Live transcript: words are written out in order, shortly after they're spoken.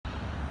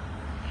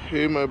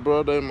Hey, my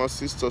brother and my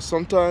sister,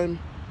 sometimes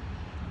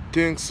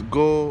things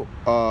go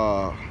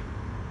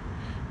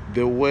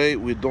the way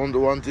we don't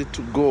want it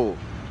to go.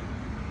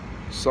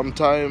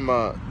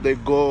 Sometimes they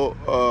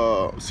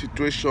go,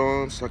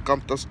 situations,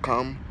 circumstances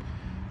come,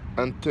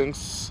 and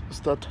things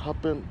start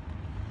happen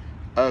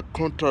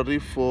contrary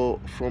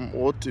from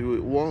what we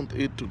want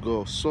it to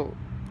go. So,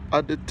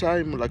 at the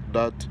time like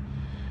that,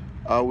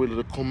 I will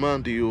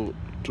recommend you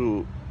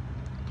to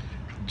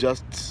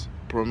just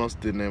pronounce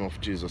the name of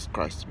Jesus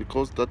Christ,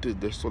 because that is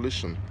the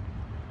solution.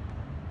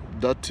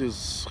 That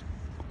is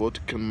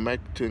what can make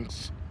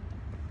things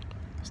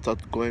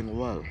start going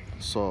well.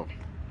 So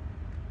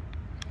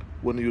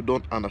when you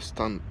don't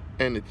understand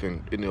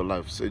anything in your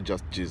life, say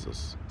just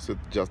Jesus. Say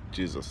just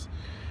Jesus.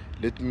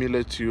 Let me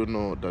let you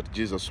know that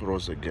Jesus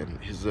rose again.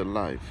 He's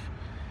alive,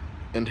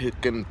 and he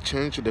can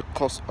change the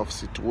course of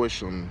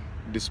situation,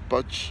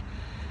 dispatch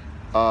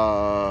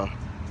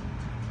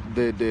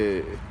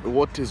the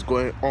what is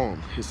going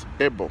on. He's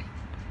able.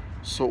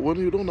 So when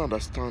you don't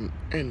understand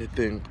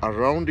anything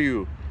around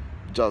you,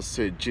 just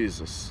say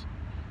Jesus,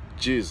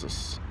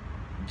 Jesus,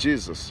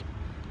 Jesus.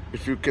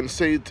 If you can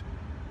say it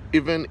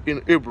even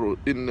in Hebrew,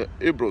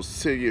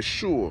 say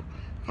Yeshua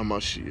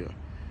HaMashiach,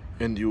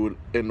 and you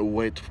will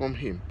wait from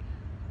him,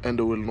 and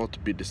will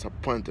not be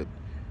disappointed,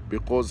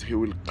 because he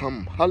will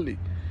come early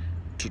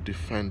to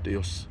defend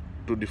you.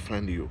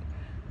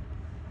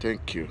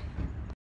 Thank you.